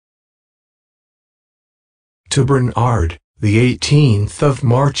To Bernard, the 18th of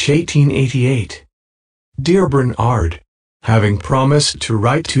March 1888. Dear Bernard, having promised to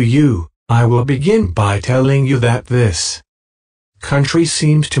write to you, I will begin by telling you that this country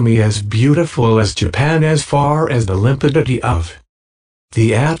seems to me as beautiful as Japan as far as the limpidity of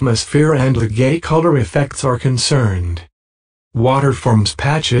the atmosphere and the gay color effects are concerned. Water forms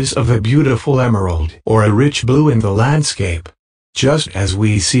patches of a beautiful emerald or a rich blue in the landscape, just as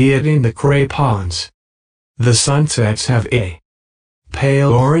we see it in the crayons. The sunsets have a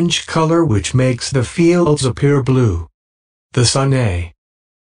pale orange color which makes the fields appear blue. The sun a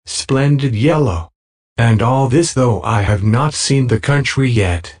splendid yellow. And all this though I have not seen the country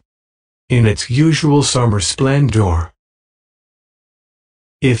yet in its usual summer splendor.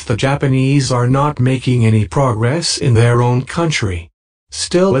 If the Japanese are not making any progress in their own country,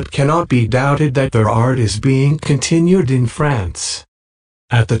 still it cannot be doubted that their art is being continued in France.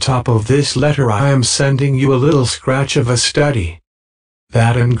 At the top of this letter I am sending you a little scratch of a study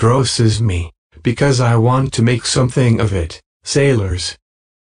that engrosses me, because I want to make something of it. Sailors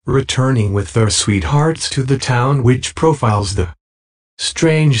returning with their sweethearts to the town which profiles the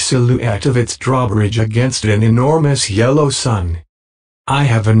strange silhouette of its drawbridge against an enormous yellow sun. I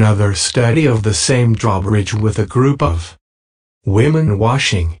have another study of the same drawbridge with a group of women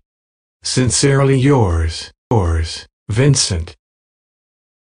washing. Sincerely yours, Vincent.